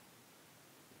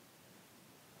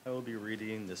I will be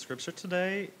reading the scripture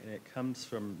today, and it comes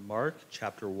from Mark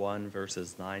chapter 1,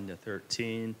 verses 9 to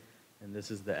 13, and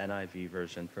this is the NIV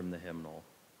version from the hymnal.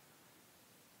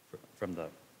 You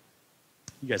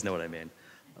guys know what I mean.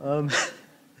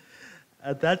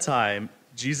 At that time,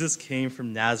 Jesus came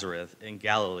from Nazareth in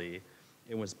Galilee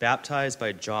and was baptized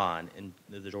by John in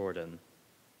the Jordan.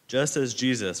 Just as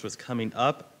Jesus was coming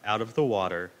up out of the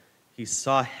water, he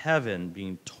saw heaven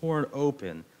being torn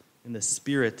open and the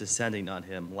Spirit descending on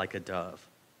him like a dove.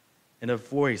 And a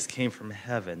voice came from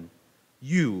heaven,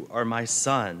 "You are my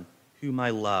Son, whom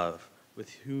I love,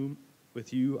 with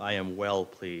you I am well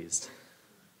pleased."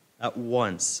 At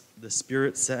once the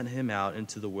Spirit sent him out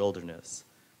into the wilderness,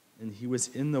 and he was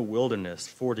in the wilderness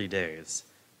 40 days,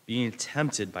 being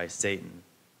tempted by Satan.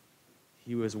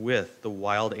 He was with the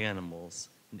wild animals,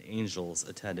 and angels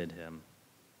attended him.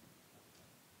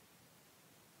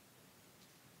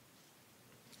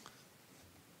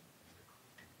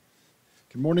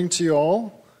 Good morning to you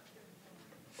all.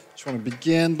 Just want to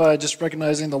begin by just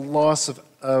recognizing the loss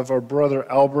of our brother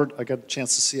Albert. I got a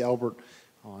chance to see Albert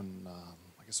on,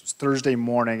 I guess it was Thursday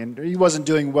morning, and he wasn't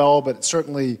doing well, but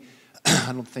certainly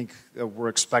I don't think we're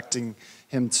expecting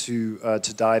him to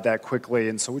die that quickly.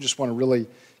 And so we just want to really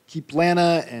keep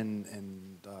Lana and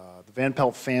the Van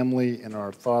Pelt family in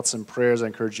our thoughts and prayers. I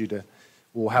encourage you to,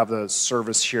 we'll have the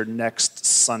service here next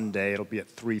Sunday. It'll be at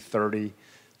 3:30.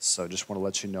 So just want to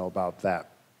let you know about that.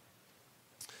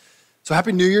 So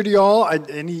Happy New Year to y'all.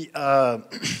 Any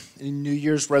New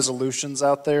Year's resolutions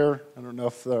out there? I don't know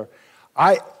if there.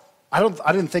 I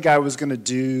didn't think I was going to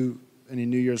do any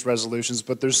New Year's resolutions,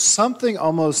 but there's something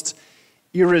almost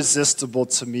irresistible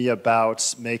to me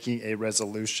about making a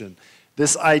resolution.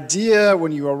 This idea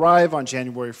when you arrive on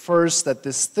January 1st that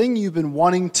this thing you've been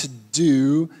wanting to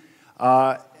do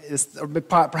is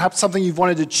perhaps something you've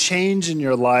wanted to change in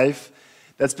your life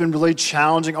that's been really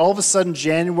challenging. All of a sudden,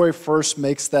 January 1st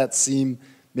makes that seem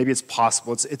maybe it's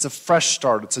possible. It's a fresh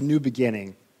start. It's a new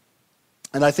beginning.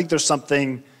 And I think there's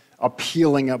something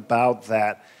appealing about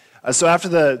that. So after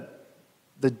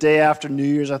the day after New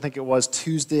Year's, I think it was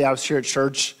Tuesday, I was here at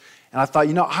church, and I thought,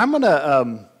 I'm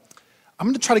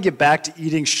gonna try to get back to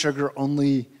eating sugar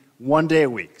only one day a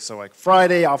week. So like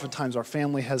Friday, oftentimes our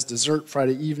family has dessert.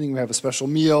 Friday evening, we have a special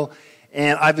meal.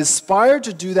 And I've aspired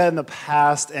to do that in the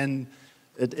past, and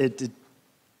it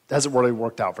hasn't really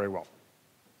worked out very well.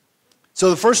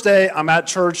 So the first day, I'm at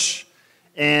church,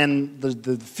 and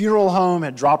the funeral home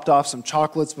had dropped off some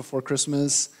chocolates before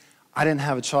Christmas. I didn't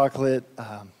have a chocolate,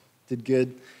 did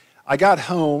good. I got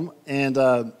home, and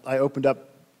I opened up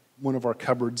one of our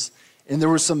cupboards, and there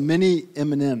were some mini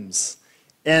M&Ms.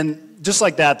 And just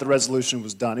like that, the resolution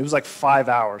was done. It was like 5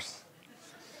 hours.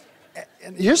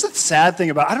 And here's the sad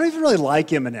thing about it. I don't even really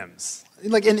like M&Ms.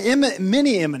 Like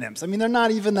mini M&Ms. I mean, they're not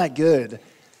even that good.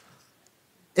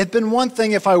 It'd been one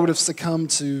thing if I would have succumbed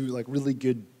to like really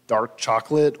good dark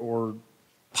chocolate or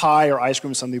pie or ice cream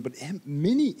or something, but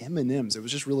mini M&Ms, it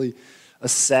was just really a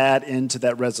sad end to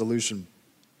that resolution.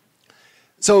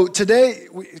 So today,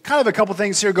 kind of a couple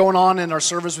things here going on in our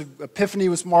service. Epiphany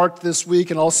was marked this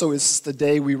week, and also it's the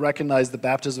day we recognize the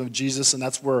baptism of Jesus, and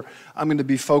that's where I'm going to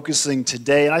be focusing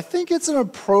today. And I think it's an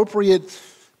appropriate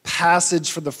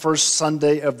passage for the first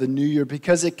Sunday of the new year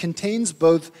because it contains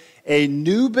both a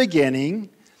new beginning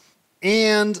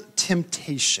and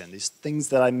temptation, these things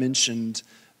that I mentioned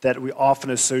that we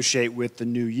often associate with the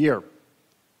new year.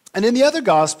 And in the other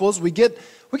Gospels, we get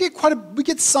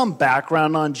some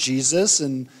background on Jesus,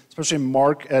 and especially in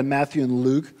Mark and Matthew and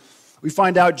Luke. We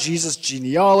find out Jesus'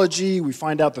 genealogy, we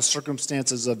find out the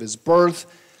circumstances of his birth.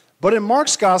 But in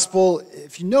Mark's Gospel,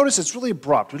 if you notice, it's really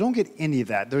abrupt. We don't get any of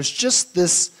that. There's just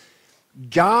this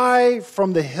guy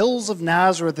from the hills of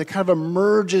Nazareth that kind of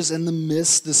emerges in the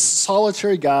mist, this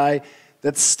solitary guy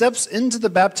that steps into the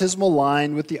baptismal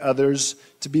line with the others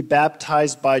to be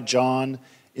baptized by John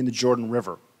in the Jordan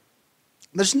River.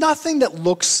 There's nothing that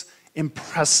looks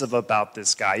impressive about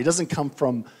this guy. He doesn't come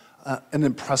from an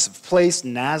impressive place.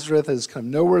 Nazareth is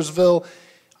kind of nowheresville.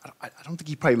 I don't think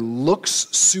he probably looks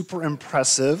super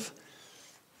impressive.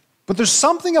 But there's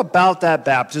something about that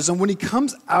baptism when he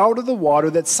comes out of the water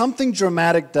that something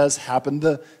dramatic does happen.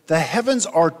 The heavens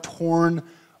are torn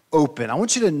open. I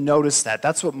want you to notice that.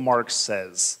 That's what Mark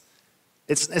says.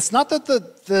 It's not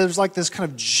that there's like this kind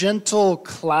of gentle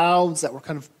clouds that were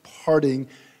kind of parting.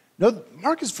 No,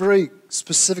 Mark is very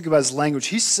specific about his language.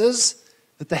 He says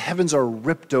that the heavens are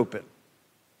ripped open.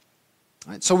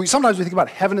 Right? So sometimes we think about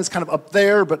heaven as kind of up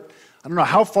there, but I don't know,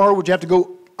 how far would you have to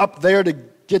go up there to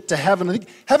get to heaven? I think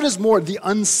heaven is more the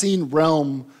unseen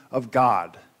realm of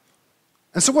God.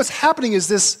 And so what's happening is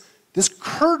this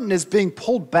curtain is being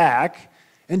pulled back,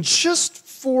 And just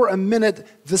for a minute,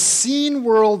 the seen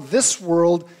world, this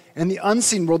world, and the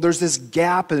unseen world, there's this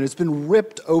gap, and it's been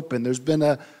ripped open. There's been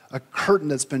a curtain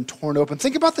that's been torn open.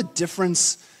 Think about the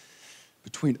difference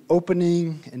between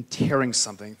opening and tearing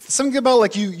something. Something about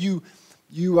like you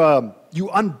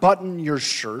unbutton your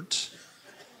shirt,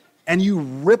 and you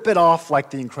rip it off like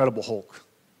the Incredible Hulk.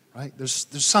 Right? There's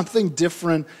something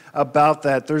different about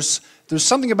that. There's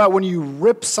something about when you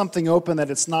rip something open that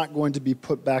it's not going to be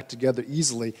put back together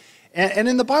easily. And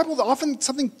in the Bible, often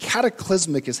something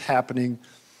cataclysmic is happening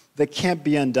that can't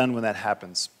be undone when that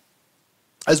happens.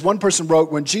 As one person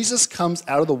wrote, when Jesus comes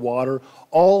out of the water,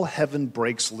 all heaven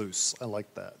breaks loose. I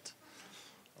like that.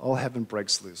 All heaven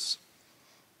breaks loose.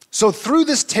 So through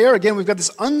this tear, again, we've got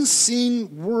this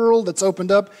unseen world that's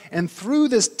opened up, and through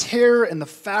this tear in the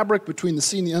fabric between the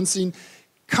seen and the unseen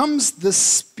comes the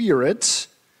Spirit.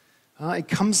 It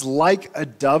comes like a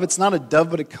dove. It's not a dove,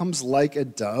 but it comes like a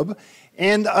dove.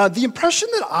 And the impression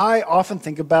that I often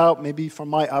think about, maybe from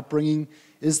my upbringing,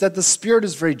 is that the Spirit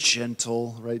is very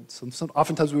gentle, right?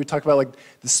 Oftentimes we talk about like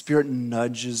the Spirit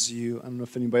nudges you. I don't know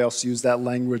if anybody else used that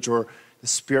language, or the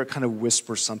Spirit kind of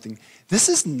whispers something. This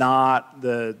is not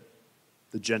the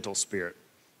gentle Spirit.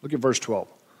 Look at verse 12.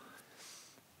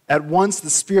 At once the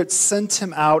Spirit sent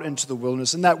him out into the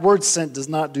wilderness. And that word sent does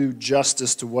not do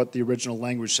justice to what the original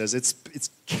language says. It's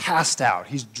cast out.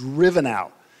 He's driven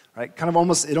out, right?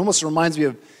 It almost reminds me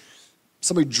of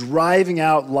somebody driving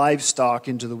out livestock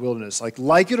into the wilderness.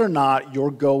 Like it or not,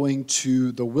 you're going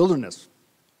to the wilderness.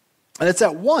 And it's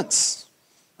at once.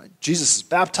 Right? Jesus is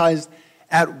baptized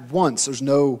at once.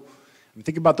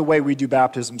 Think about the way we do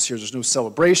baptisms here. There's no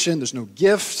celebration, there's no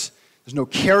gift, there's no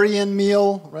carry-in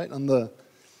meal, right, on the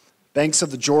banks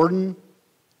of the Jordan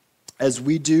as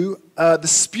we do. The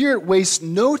Spirit wastes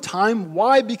no time.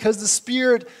 Why? Because the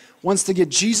Spirit wants to get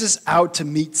Jesus out to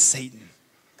meet Satan.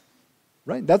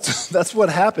 Right? That's what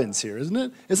happens here, isn't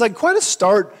it? It's like quite a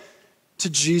start to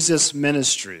Jesus'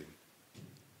 ministry.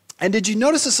 And did you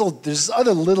notice there's this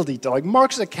other little detail? Like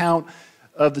Mark's account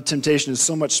of the temptation is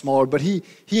so much smaller, but he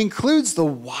includes the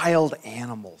wild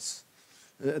animals,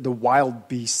 the wild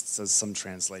beasts, as some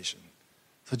translation.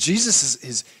 So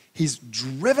Jesus he's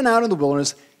driven out in the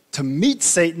wilderness to meet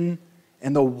Satan,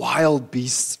 and the wild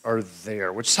beasts are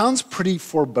there, which sounds pretty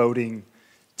foreboding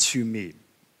to me.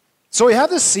 So we have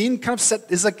this scene kind of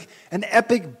set, is like an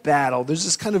epic battle. There's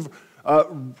this kind of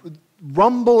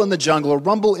rumble in the jungle, or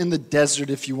rumble in the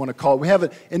desert, if you want to call it. We have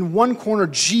it in one corner,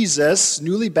 Jesus,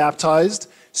 newly baptized,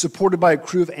 supported by a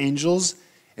crew of angels,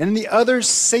 and in the other,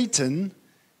 Satan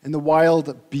and the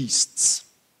wild beasts.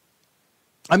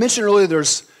 I mentioned earlier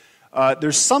there's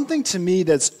something to me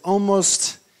that's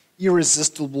almost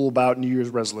irresistible about New Year's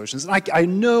resolutions. And I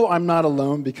know I'm not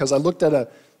alone, because I looked at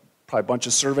probably a bunch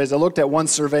of surveys. I looked at one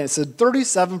survey, and it said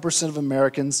 37% of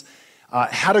Americans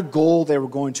had a goal they were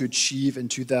going to achieve in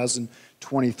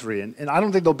 2023. And I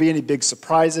don't think there'll be any big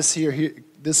surprises here.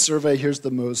 This survey, here's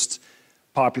the most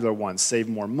popular ones: save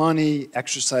more money,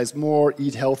 exercise more,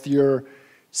 eat healthier,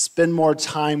 spend more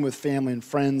time with family and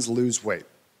friends, lose weight.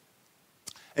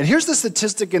 And here's the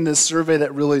statistic in this survey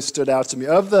that really stood out to me.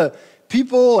 Of the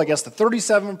people, I guess the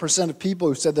 37% of people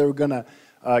who said they were going to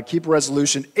keep a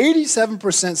resolution,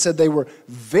 87% said they were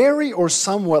very or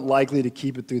somewhat likely to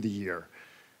keep it through the year.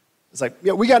 It's like,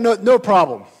 yeah, we got no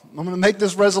problem. I'm going to make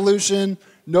this resolution,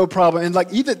 no problem. And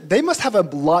like, even they must have a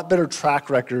lot better track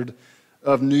record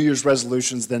of New Year's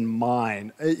resolutions than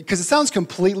mine, because it sounds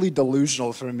completely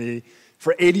delusional for me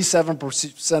for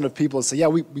 87% of people to say, yeah,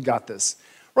 we got this.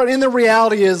 Right? And the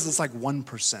reality is it's like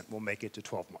 1% will make it to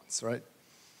 12 months, right?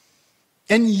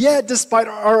 And yet, despite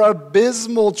our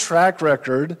abysmal track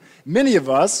record, many of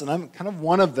us, and I'm kind of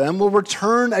one of them, will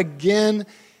return again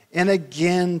and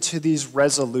again to these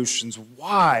resolutions.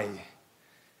 Why?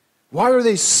 Why are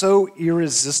they so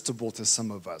irresistible to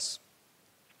some of us?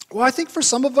 Well, I think for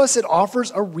some of us it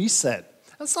offers a reset.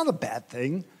 That's not a bad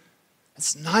thing.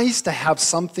 It's nice to have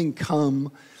something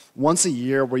come once a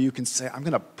year where you can say, I'm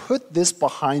going to put this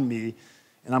behind me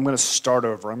and I'm going to start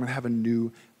over. I'm going to have a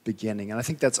new beginning. And I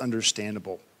think that's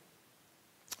understandable.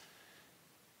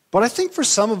 But I think for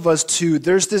some of us too,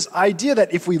 there's this idea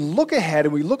that if we look ahead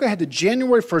and we look ahead to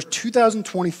January 1st,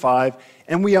 2025,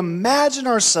 and we imagine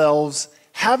ourselves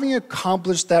having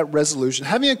accomplished that resolution,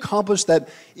 having accomplished that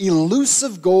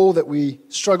elusive goal that we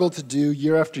struggle to do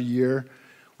year after year,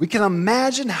 we can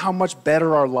imagine how much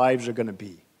better our lives are going to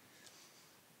be.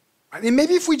 I mean,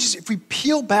 maybe if we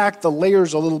peel back the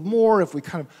layers a little more, if we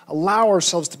kind of allow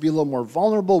ourselves to be a little more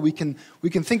vulnerable, we can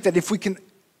think that if we can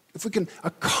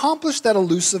accomplish that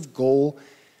elusive goal,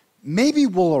 maybe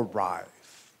we'll arrive.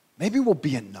 Maybe we'll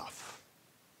be enough.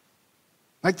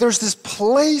 Like there's this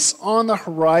place on the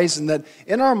horizon that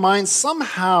in our minds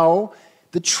somehow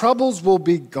the troubles will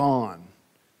be gone,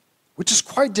 which is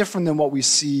quite different than what we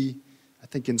see, I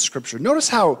think, in Scripture. Notice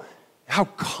how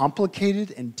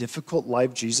complicated and difficult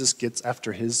life Jesus gets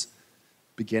after his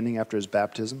beginning, after his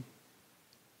baptism.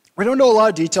 We don't know a lot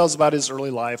of details about his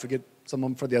early life. We get some of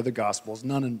them for the other Gospels,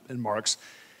 none in Mark's.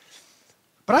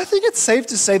 But I think it's safe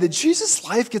to say that Jesus'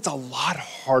 life gets a lot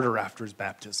harder after his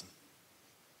baptism.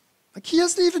 Like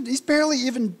he's barely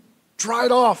even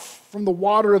dried off from the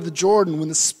water of the Jordan when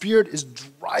the Spirit is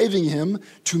driving him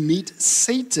to meet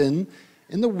Satan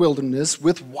in the wilderness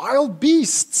with wild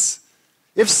beasts.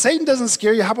 If Satan doesn't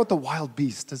scare you, how about the wild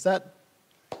beast? That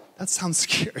sounds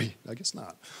scary. I guess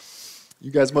not. You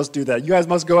guys must do that. You guys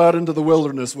must go out into the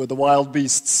wilderness with the wild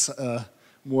beasts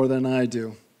more than I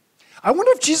do. I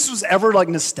wonder if Jesus was ever like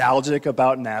nostalgic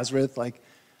about Nazareth. Like,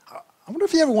 I wonder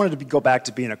if he ever wanted to go back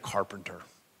to being a carpenter.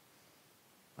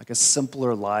 Like a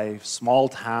simpler life, small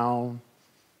town,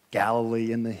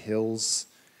 Galilee in the hills,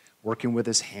 working with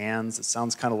his hands. It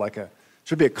sounds kind of like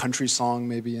should be a country song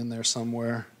maybe in there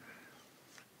somewhere.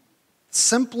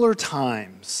 Simpler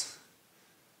times.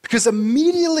 Because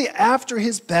immediately after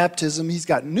his baptism, he's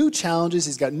got new challenges,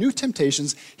 he's got new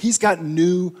temptations, he's got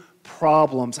new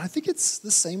problems. I think it's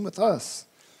the same with us.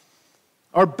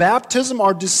 Our baptism,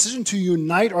 our decision to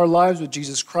unite our lives with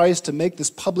Jesus Christ, to make this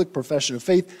public profession of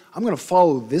faith, I'm going to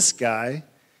follow this guy,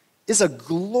 is a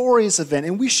glorious event.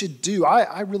 And we should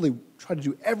I really try to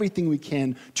do everything we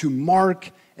can to mark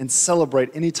and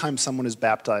celebrate anytime someone is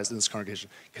baptized in this congregation,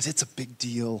 because it's a big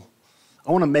deal.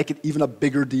 I want to make it even a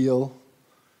bigger deal.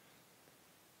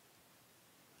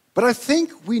 But I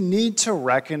think we need to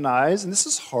recognize, and this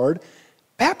is hard,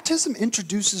 baptism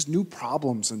introduces new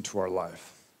problems into our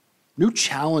life, new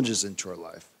challenges into our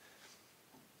life,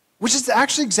 which is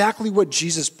actually exactly what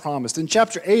Jesus promised. In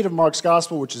chapter 8 of Mark's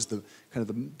gospel, which is the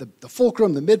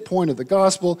fulcrum, the midpoint of the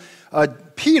gospel,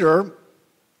 Peter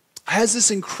has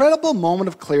this incredible moment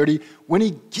of clarity when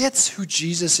he gets who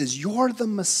Jesus is. You're the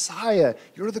Messiah.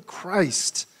 You're the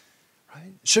Christ. Right?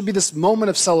 It should be this moment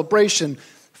of celebration.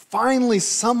 Finally,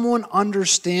 someone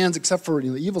understands, except for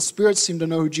the evil spirits seem to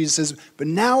know who Jesus is, but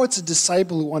now it's a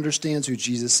disciple who understands who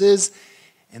Jesus is.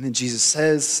 And then Jesus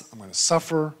says, I'm going to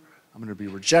suffer, I'm going to be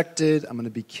rejected, I'm going to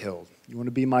be killed. You want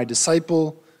to be my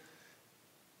disciple?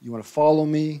 You want to follow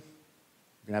me? You're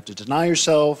going to have to deny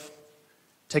yourself,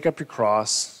 take up your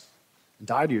cross, and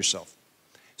die to yourself.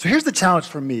 So here's the challenge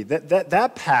for me.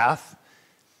 That path,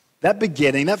 that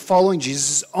beginning, that following Jesus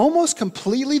is almost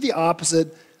completely the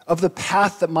opposite of the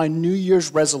path that my New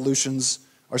Year's resolutions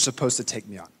are supposed to take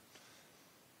me on.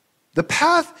 The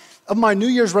path of my New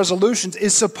Year's resolutions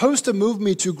is supposed to move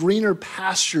me to greener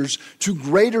pastures, to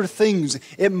greater things.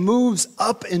 It moves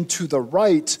up and to the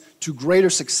right to greater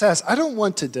success. I don't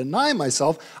want to deny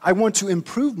myself. I want to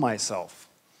improve myself.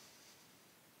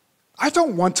 I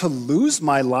don't want to lose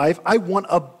my life. I want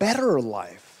a better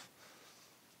life.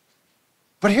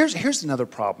 But here's another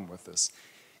problem with this.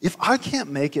 If I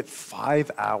can't make it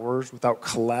 5 hours without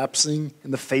collapsing in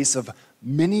the face of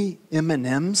many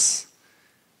M&Ms,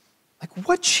 like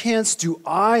what chance do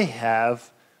I have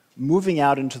moving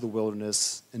out into the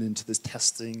wilderness and into this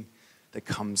testing that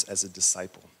comes as a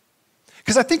disciple?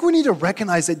 Because I think we need to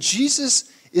recognize that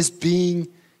Jesus is being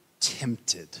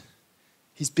tempted.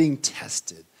 He's being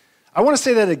tested. I want to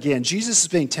say that again. Jesus is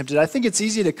being tempted. I think it's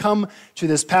easy to come to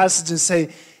this passage and say,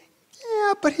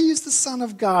 yeah, but he's the Son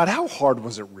of God. How hard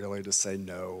was it really to say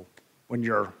no when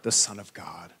you're the Son of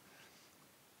God?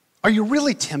 Are you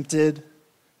really tempted?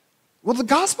 Well, the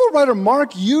gospel writer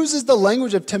Mark uses the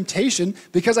language of temptation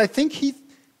because I think he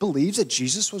believes that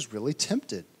Jesus was really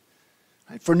tempted.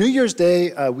 Right? For New Year's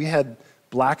Day, we had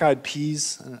black-eyed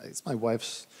peas. It's my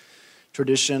wife's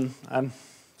tradition. I'm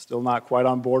still not quite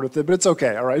on board with it, but it's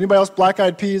okay. All right. Anybody else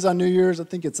black-eyed peas on New Year's? I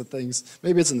think it's a thing.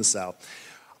 Maybe it's in the South.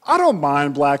 I don't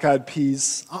mind black-eyed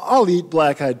peas. I'll eat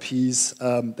black-eyed peas.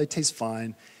 They taste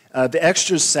fine. The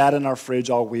extras sat in our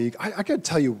fridge all week. I got to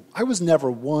tell you, I was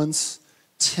never once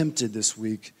tempted this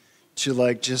week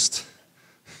to just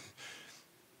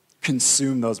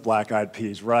consume those black-eyed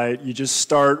peas, right? You just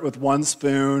start with one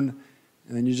spoon,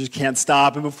 and then you just can't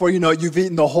stop. And before you know it, you've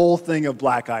eaten the whole thing of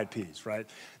black-eyed peas, right?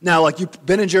 Now,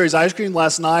 Ben & Jerry's ice cream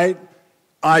last night,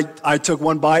 I took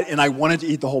one bite and I wanted to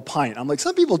eat the whole pint. I'm like,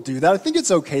 some people do that. I think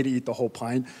it's okay to eat the whole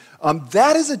pint.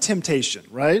 That is a temptation,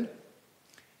 right?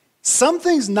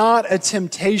 Something's not a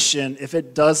temptation if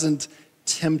it doesn't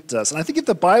tempt us. And I think if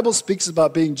the Bible speaks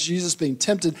about Jesus being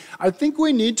tempted, I think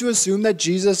we need to assume that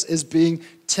Jesus is being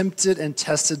tempted and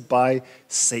tested by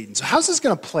Satan. So how's this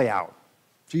going to play out?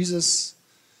 Jesus,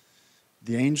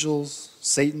 the angels,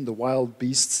 Satan, the wild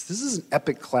beasts. This is an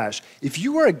epic clash. If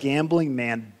you are a gambling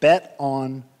man, bet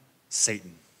on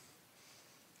Satan.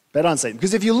 Bet on Satan.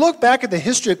 Because if you look back at the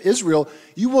history of Israel,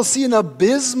 you will see an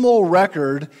abysmal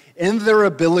record in their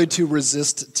ability to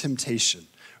resist temptation.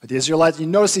 The Israelites, you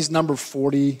notice he's number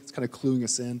 40. It's kind of cluing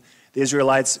us in. The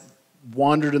Israelites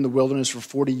wandered in the wilderness for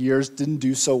 40 years, didn't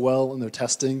do so well in their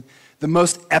testing. The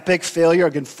most epic failure,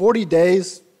 again, 40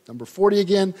 days, number 40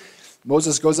 again.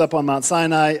 Moses goes up on Mount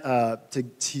Sinai.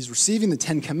 He's receiving the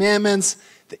 10 Commandments.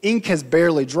 The ink has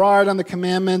barely dried on the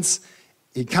commandments.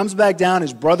 He comes back down.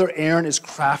 His brother Aaron has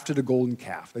crafted a golden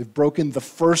calf. They've broken the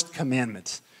first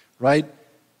commandment, right?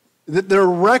 Their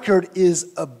record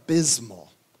is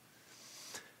abysmal.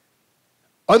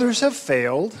 Others have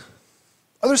failed.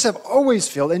 Others have always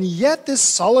failed. And yet this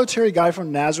solitary guy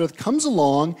from Nazareth comes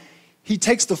along. He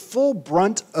takes the full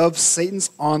brunt of Satan's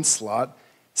onslaught.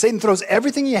 Satan throws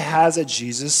everything he has at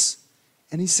Jesus,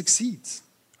 and he succeeds.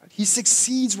 He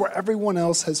succeeds where everyone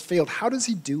else has failed. How does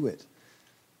he do it?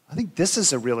 I think this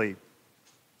is a really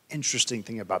interesting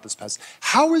thing about this passage.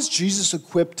 How is Jesus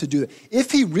equipped to do that?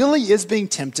 If he really is being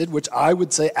tempted, which I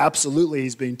would say absolutely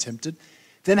he's being tempted,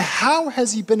 then how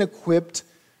has he been equipped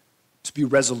to be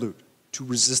resolute, to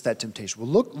resist that temptation?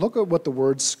 Well, look at what the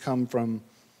words come from.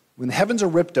 When the heavens are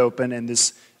ripped open and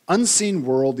this unseen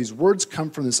world, these words come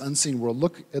from this unseen world.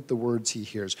 Look at the words he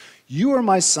hears. You are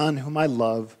my son whom I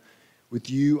love. With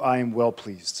you I am well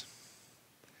pleased.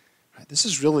 Right, this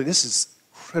is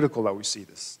critical that we see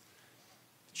this.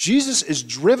 Jesus is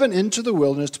driven into the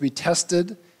wilderness to be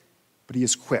tested, but he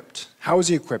is equipped. How is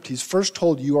he equipped? He's first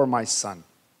told, you are my son.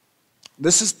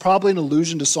 This is probably an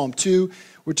allusion to Psalm 2,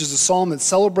 which is a psalm that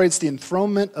celebrates the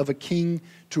enthronement of a king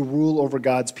to rule over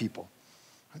God's people.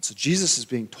 Right, so Jesus is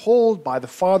being told by the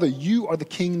Father, you are the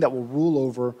king that will rule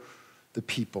over the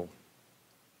people.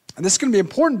 And this is going to be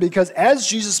important because as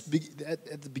Jesus,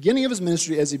 at the beginning of his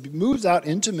ministry, as he moves out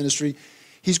into ministry,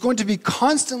 he's going to be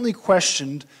constantly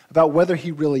questioned about whether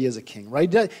he really is a king,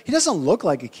 right? He doesn't look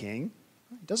like a king.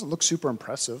 He doesn't look super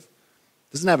impressive.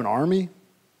 Doesn't have an army.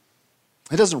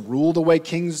 He doesn't rule the way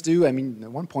kings do. I mean,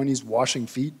 at one point he's washing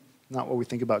feet, not what we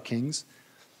think about kings.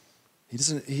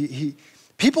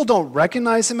 People don't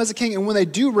recognize him as a king, and when they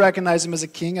do recognize him as a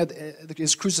king, at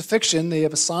his crucifixion, they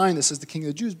have a sign that says the King of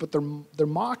the Jews, but they're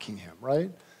mocking him,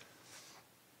 right?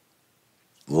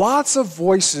 Lots of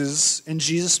voices in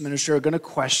Jesus' ministry are going to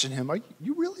question him. Are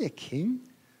you really a king?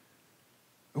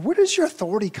 Where does your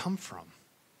authority come from?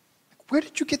 Where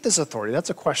did you get this authority?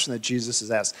 That's a question that Jesus has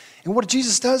asked. And what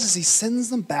Jesus does is he sends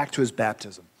them back to his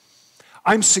baptism.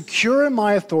 I'm secure in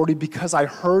my authority because I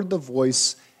heard the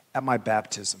voice at my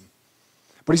baptism.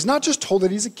 But he's not just told that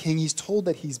he's a king, he's told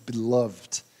that he's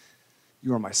beloved.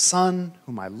 You are my son,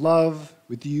 whom I love.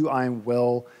 With you I am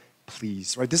well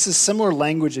pleased. Right? This is similar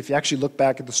language if you actually look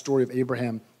back at the story of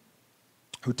Abraham,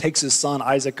 who takes his son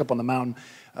Isaac up on the mountain.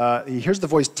 He hears the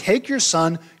voice, take your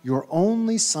son, your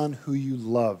only son who you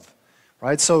love.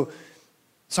 Right? So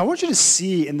I want you to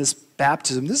see in this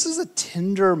baptism, this is a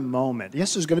tender moment.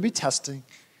 Yes, there's going to be testing.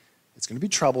 It's going to be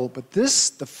trouble, but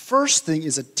the first thing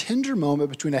is a tender moment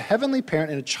between a heavenly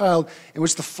parent and a child in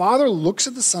which the father looks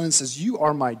at the son and says, you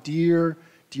are my dear,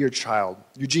 dear child.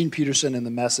 Eugene Peterson in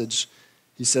The Message,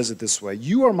 he says it this way,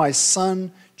 you are my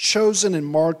son, chosen and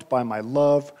marked by my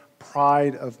love,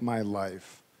 pride of my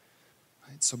life.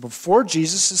 Right? So before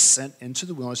Jesus is sent into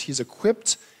the wilderness, he's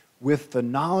equipped with the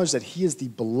knowledge that he is the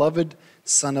beloved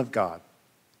Son of God.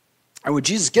 And when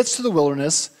Jesus gets to the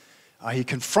wilderness, he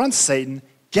confronts Satan.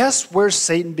 Guess where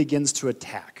Satan begins to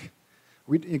attack?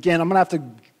 Again, I'm going to have to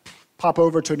pop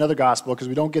over to another gospel because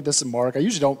we don't get this in Mark. I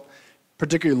usually don't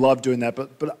particularly love doing that,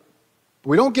 but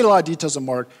we don't get a lot of details in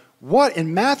Mark. What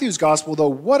in Matthew's gospel, though,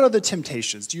 what are the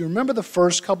temptations? Do you remember the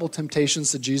first couple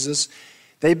temptations to Jesus?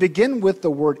 They begin with the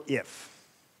word if.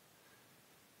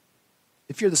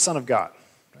 If you're the Son of God,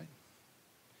 right?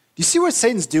 Do you see what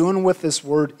Satan's doing with this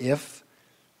word if?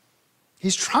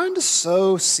 He's trying to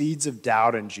sow seeds of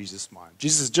doubt in Jesus' mind.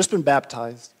 Jesus has just been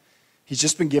baptized. He's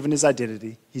just been given his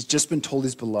identity. He's just been told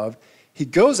he's beloved. He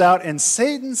goes out and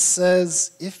Satan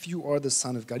says, if you are the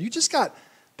Son of God, you just got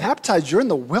baptized. You're in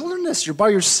the wilderness. You're by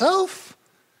yourself.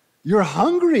 You're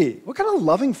hungry. What kind of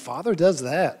loving father does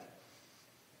that?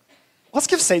 Let's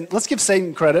give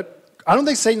Satan credit. I don't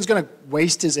think Satan's going to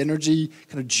waste his energy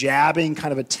kind of jabbing,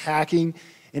 kind of attacking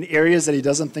in areas that he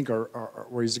doesn't think are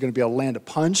where he's going to be able to land a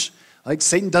punch. Like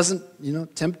Satan doesn't,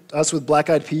 tempt us with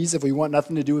black-eyed peas if we want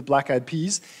nothing to do with black-eyed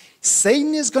peas.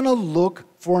 Satan is going to look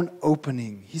for an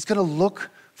opening. He's going to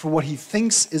look for what he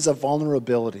thinks is a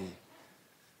vulnerability.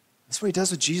 That's what he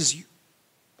does with Jesus.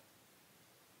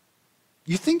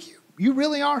 You think you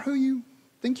really are who you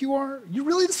think you are? You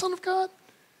really the Son of God?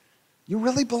 You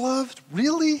really beloved?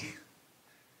 Really?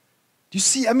 Do you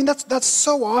see? I mean, that's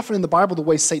so often in the Bible the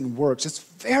way Satan works. It's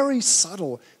very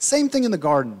subtle. Same thing in the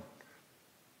garden.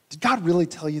 Did God really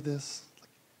tell you this?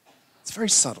 It's very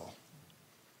subtle.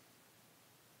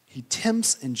 He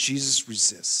tempts and Jesus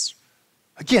resists.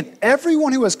 Again,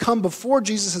 everyone who has come before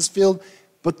Jesus has failed,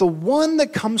 but the one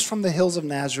that comes from the hills of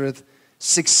Nazareth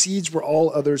succeeds where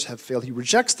all others have failed. He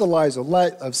rejects the lies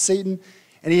of Satan,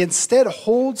 and he instead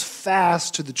holds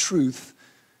fast to the truth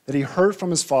that he heard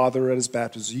from his Father at his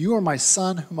baptism. You are my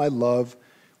Son whom I love.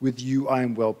 With you I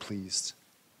am well pleased.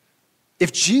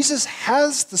 If Jesus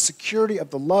has the security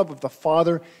of the love of the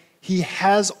Father, he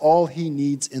has all he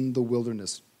needs in the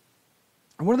wilderness.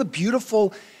 And one of the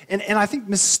beautiful and I think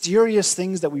mysterious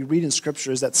things that we read in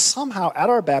Scripture is that somehow at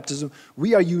our baptism,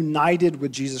 we are united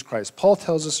with Jesus Christ. Paul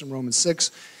tells us in Romans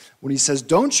 6 when he says,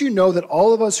 don't you know that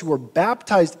all of us who were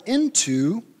baptized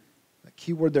into, that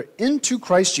key word there, into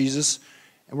Christ Jesus,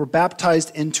 and were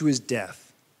baptized into his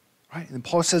death. Right? And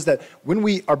Paul says that when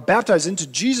we are baptized into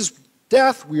Jesus'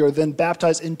 death, we are then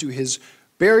baptized into his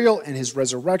burial and his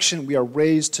resurrection. We are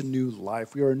raised to new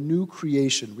life. We are a new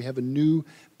creation. We have a new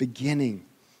beginning.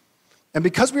 And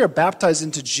because we are baptized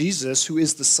into Jesus, who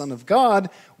is the Son of God,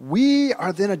 we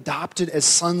are then adopted as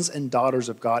sons and daughters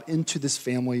of God into this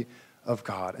family of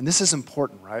God. And this is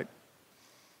important, right?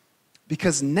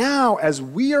 Because now, as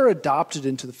we are adopted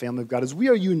into the family of God, as we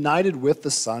are united with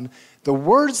the Son, the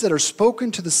words that are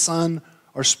spoken to the Son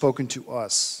are spoken to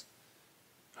us.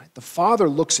 Right? The Father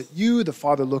looks at you, the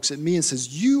Father looks at me and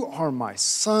says, you are my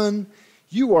son,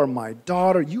 you are my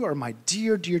daughter, you are my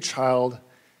dear, dear child,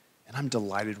 and I'm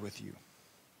delighted with you.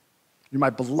 You're my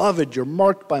beloved, you're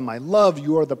marked by my love,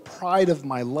 you are the pride of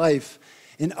my life.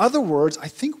 In other words, I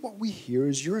think what we hear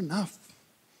is you're enough.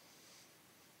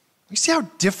 You see how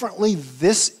differently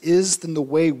this is than the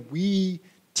way we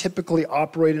typically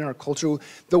operate in our culture?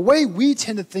 The way we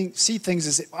tend to see things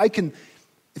is if I can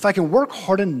work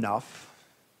hard enough,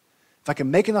 if I can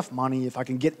make enough money, if I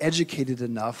can get educated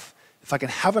enough, if I can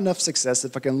have enough success,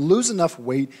 if I can lose enough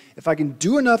weight, if I can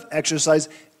do enough exercise,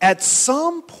 at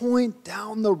some point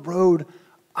down the road,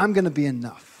 I'm going to be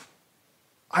enough.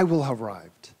 I will have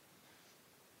arrived.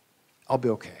 I'll be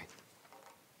okay.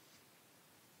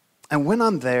 And when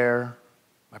I'm there,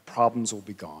 my problems will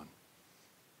be gone.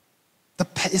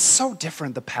 It's so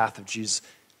different, the path of Jesus.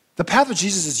 The path of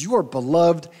Jesus is you are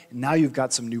beloved, and now you've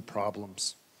got some new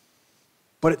problems.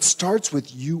 But it starts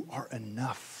with you are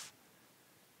enough.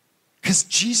 Because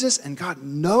Jesus and God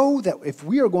know that if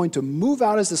we are going to move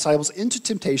out as disciples into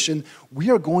temptation, we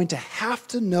are going to have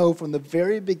to know from the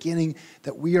very beginning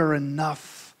that we are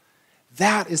enough.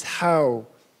 That is how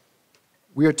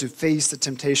we are to face the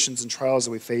temptations and trials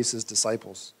that we face as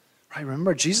disciples. Right?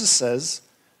 Remember, Jesus says,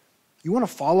 you want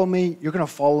to follow me? You're going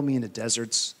to follow me into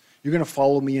deserts. You're going to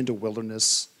follow me into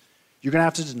wilderness. You're going to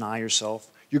have to deny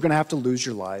yourself. You're going to have to lose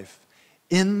your life.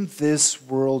 In this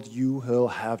world, you will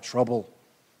have trouble.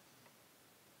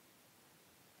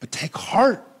 But take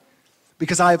heart,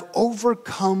 because I have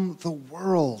overcome the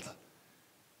world.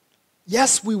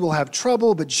 Yes, we will have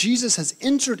trouble, but Jesus has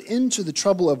entered into the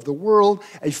trouble of the world,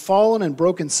 a fallen and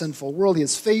broken, sinful world. He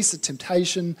has faced the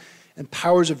temptation and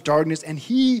powers of darkness, and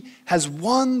he has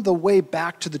won the way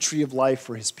back to the tree of life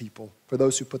for his people, for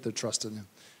those who put their trust in him.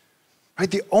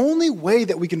 Right? The only way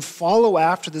that we can follow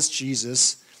after this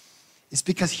Jesus is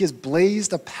because he has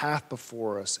blazed a path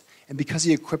before us, and because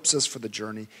he equips us for the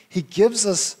journey. He gives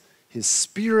us his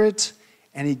Spirit,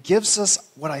 and he gives us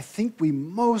what I think we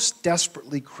most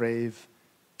desperately crave,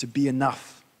 to be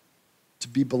enough, to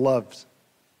be beloved.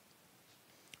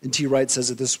 N.T. Wright says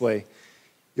it this way: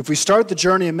 if we start the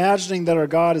journey imagining that our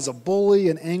God is a bully,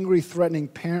 an angry, threatening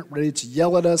parent ready to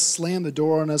yell at us, slam the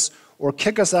door on us, or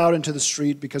kick us out into the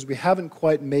street because we haven't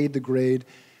quite made the grade,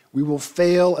 we will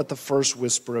fail at the first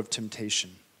whisper of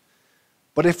temptation.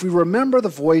 But if we remember the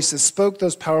voice that spoke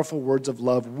those powerful words of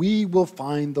love, we will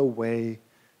find the way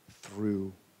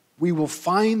through. We will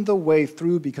find the way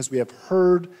through because we have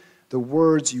heard the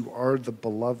words, you are the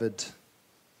beloved.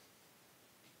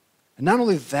 And not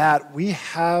only that, we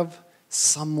have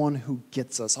someone who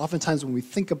gets us. Oftentimes when we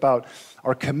think about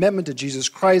our commitment to Jesus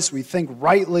Christ, we think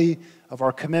rightly of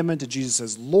our commitment to Jesus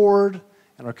as Lord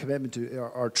and our commitment to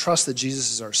our trust that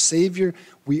Jesus is our Savior.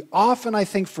 We often, I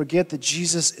think, forget that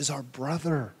Jesus is our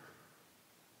brother.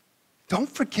 Don't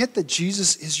forget that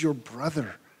Jesus is your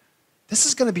brother. This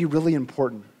is going to be really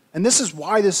important. And this is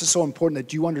why this is so important,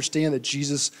 that you understand that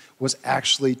Jesus was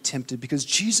actually tempted, because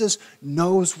Jesus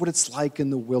knows what it's like in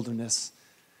the wilderness.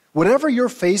 Whatever you're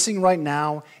facing right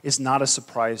now is not a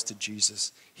surprise to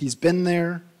Jesus. He's been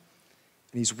there,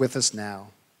 and he's with us now,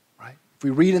 right? If we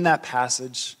read in that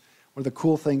passage, one of the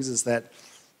cool things is that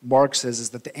Mark says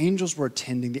is that the angels were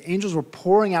attending. The angels were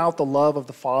pouring out the love of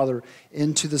the Father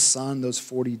into the Son those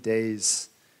 40 days.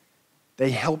 They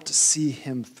helped see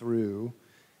him through,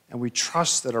 and we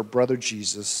trust that our brother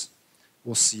Jesus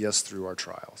will see us through our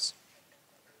trials.